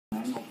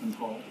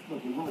control.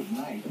 Look, it will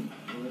ignite,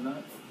 will it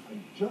not? I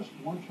just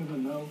want you to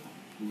know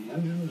the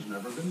engine's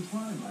never been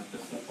primed. I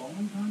just kept all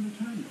in time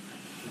to turn it.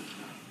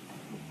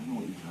 Look, I know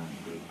what you're trying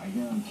to do. I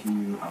guarantee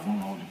you I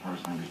won't hold you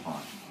personally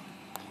responsible.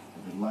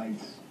 If it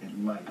lights, it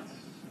lights.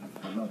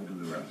 I'd love to do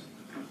the rest.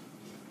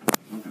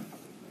 Okay.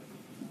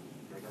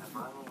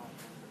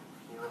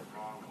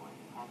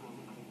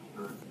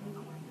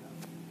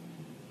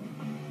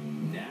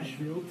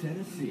 Nashville,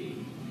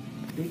 Tennessee.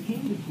 They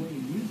came to play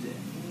music,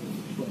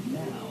 but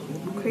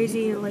now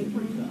crazy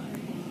lightning.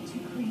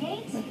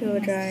 Like people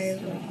drive.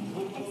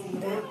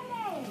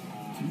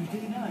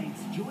 Tuesday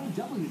nights, join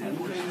W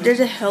Network. There's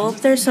a hill up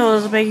there, so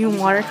it's making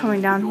water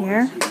coming down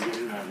here.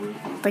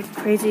 Like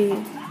crazy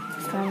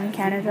storm in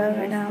Canada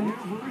right now.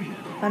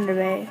 Thunder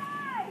Bay.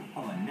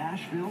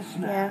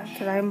 Yeah,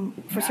 because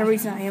for some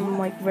reason I am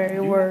like very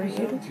worried.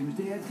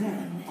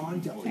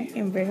 I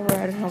am very worried,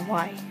 I don't know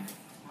why.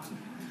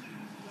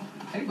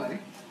 Hey, buddy.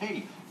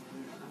 Hey.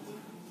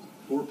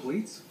 4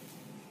 pleats?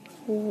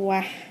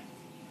 Wow.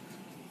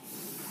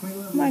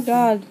 Oh my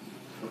god.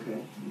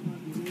 Okay.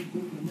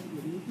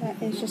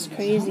 That is just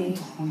crazy.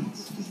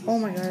 Oh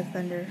my god,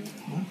 thunder.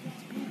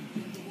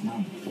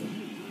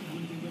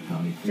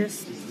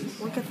 Just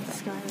look at the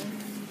sky.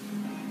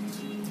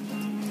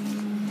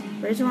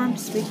 The reason why I'm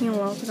speaking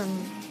well because I'm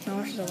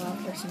not such a loud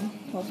person.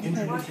 Well,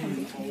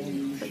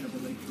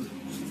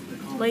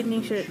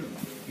 lightning should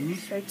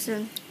strike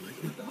soon.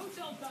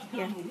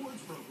 Yeah.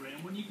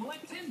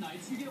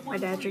 My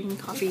dad drinking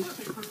coffee.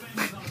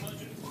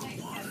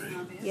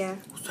 Yeah.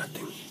 What's that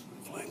thing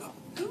flying up?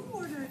 Who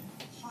ordered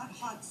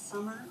Hot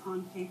Summer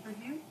on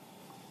pay-per-view?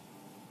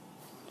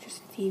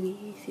 Just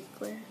TV, see it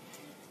clear.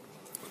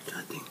 What's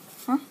that thing?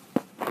 Huh?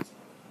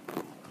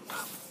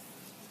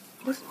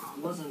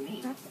 Wasn't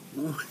me.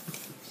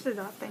 Just a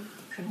dot thing.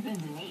 Could have been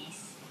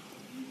Denise.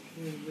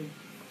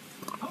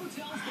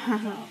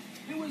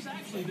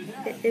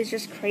 It's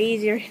just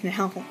crazy right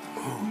now.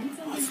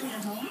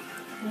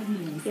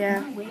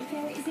 Yeah.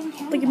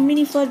 Like a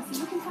mini flood.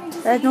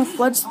 There's no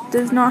floods.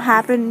 Does not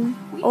happen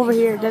over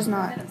here. Does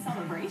not.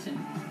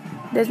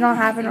 Does not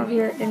happen over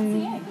here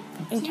in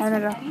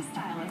Canada.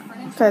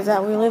 Because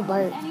we live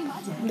by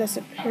the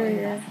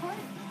Superior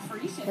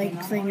Lake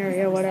thing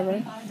area,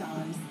 whatever.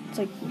 It's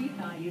like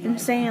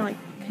insane. Like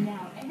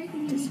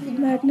this is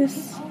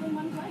madness.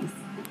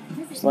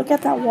 Just look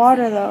at that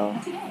water though.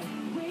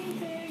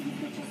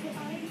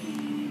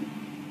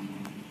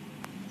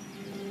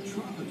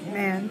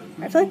 Man,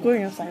 I feel like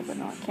going outside, but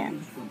no, I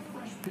can't.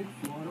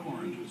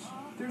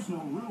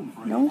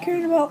 No one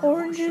cares about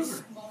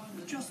oranges.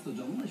 Just the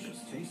delicious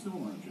taste of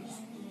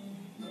oranges.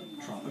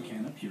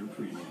 Tropicana Pure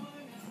Premium.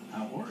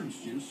 How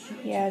orange juice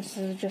should Yeah, this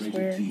is just Rated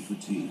weird. T for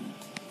teen.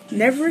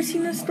 Never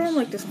seen a storm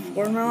like this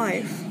before in my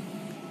life.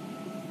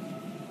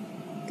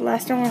 The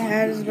last storm I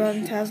had was about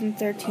in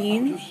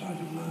 2013.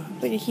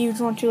 Like a huge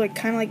one too, like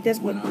kind of like this,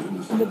 but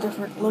a bit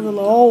different. A little bit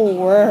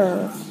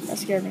lower. That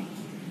scared me.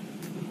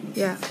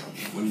 Yeah.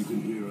 When you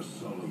can hear a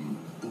solemn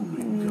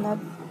booming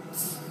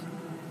That's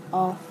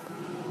all.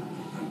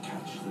 and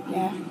catch the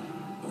Yeah. beating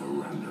of a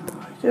random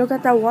light. Look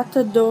at that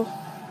water though.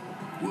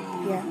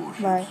 Yeah,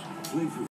 bye.